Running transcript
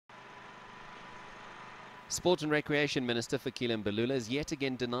Sport and Recreation Minister Fikile Mbalula has yet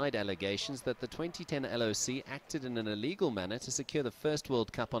again denied allegations that the 2010 LOC acted in an illegal manner to secure the first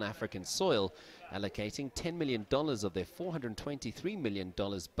World Cup on African soil, allocating $10 million of their $423 million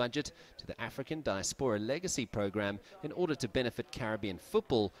budget to the African Diaspora Legacy Program in order to benefit Caribbean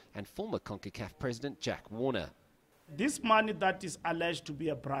football and former CONCACAF President Jack Warner. This money that is alleged to be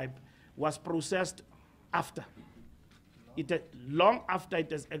a bribe was processed after, long after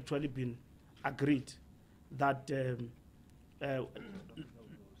it has actually been agreed that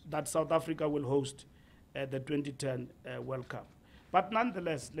that South Africa will host the 2010 World Cup. But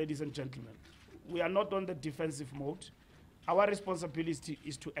nonetheless, ladies and gentlemen, we are not on the defensive mode. Our responsibility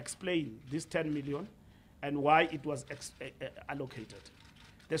is to explain this 10 million and why it was allocated.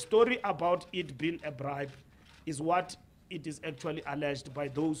 The story about it being a bribe is what it is actually alleged by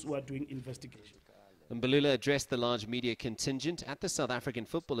those who are doing investigation. Mbalula addressed the large media contingent at the South African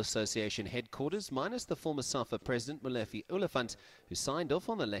Football Association headquarters, minus the former SAFA president Molefi Oliphant, who signed off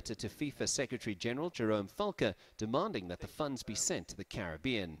on the letter to FIFA Secretary-General Jerome Falke demanding that the funds be sent to the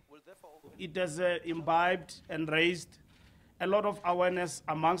Caribbean. It has imbibed and raised a lot of awareness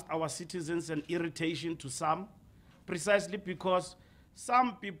amongst our citizens and irritation to some, precisely because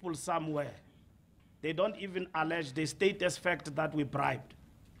some people somewhere, they don't even allege, they state as fact that we bribed,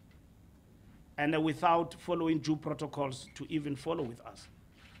 and without following due protocols to even follow with us.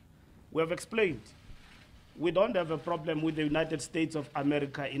 We have explained, we don't have a problem with the United States of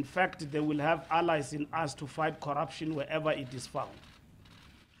America. In fact, they will have allies in us to fight corruption wherever it is found.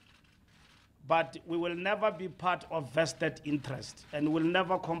 But we will never be part of vested interest and will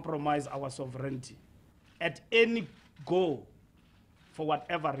never compromise our sovereignty at any goal for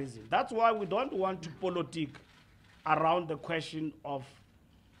whatever reason. That's why we don't want to politic around the question of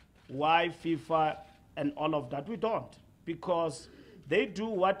why FIFA and all of that. We don't, because they do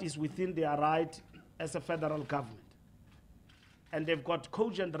what is within their right as a federal government. And they've got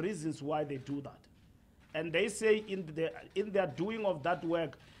cogent reasons why they do that. And they say in their doing of that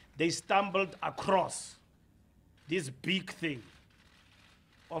work, they stumbled across this big thing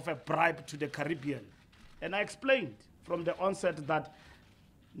of a bribe to the Caribbean. And I explained from the onset that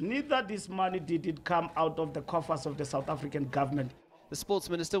neither this money did it come out of the coffers of the South African government. The sports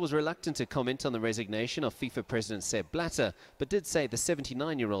minister was reluctant to comment on the resignation of FIFA President Sepp Blatter, but did say the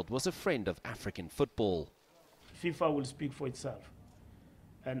 79-year-old was a friend of African football. FIFA will speak for itself.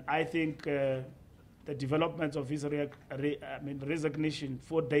 And I think the developments of his resignation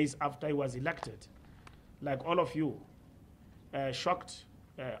 4 days after he was elected, like all of you, shocked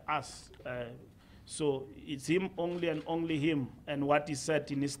us. So it's him only and only him, and what he said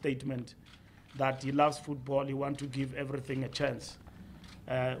in his statement, that he loves football, he wants to give everything a chance.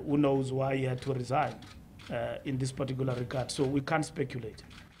 Who knows why he had to resign in this particular regard. So we can't speculate.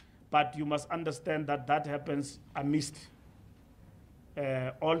 But you must understand that that happens amidst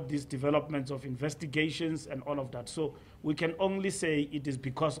all these developments of investigations and all of that. So we can only say it is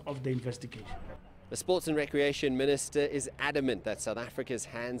because of the investigation. The Sports and Recreation Minister is adamant that South Africa's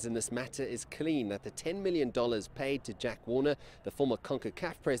hands in this matter is clean, that the $10 million paid to Jack Warner, the former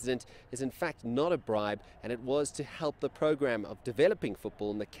CONCACAF president, is in fact not a bribe, and it was to help the program of developing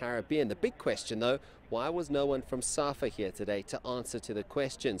football in the Caribbean. The big question, though, why was no one from SAFA here today to answer to the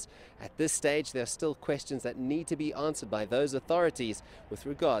questions? At this stage, there are still questions that need to be answered by those authorities with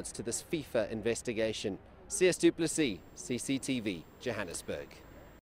regards to this FIFA investigation. Sias, Plessis, CCTV, Johannesburg.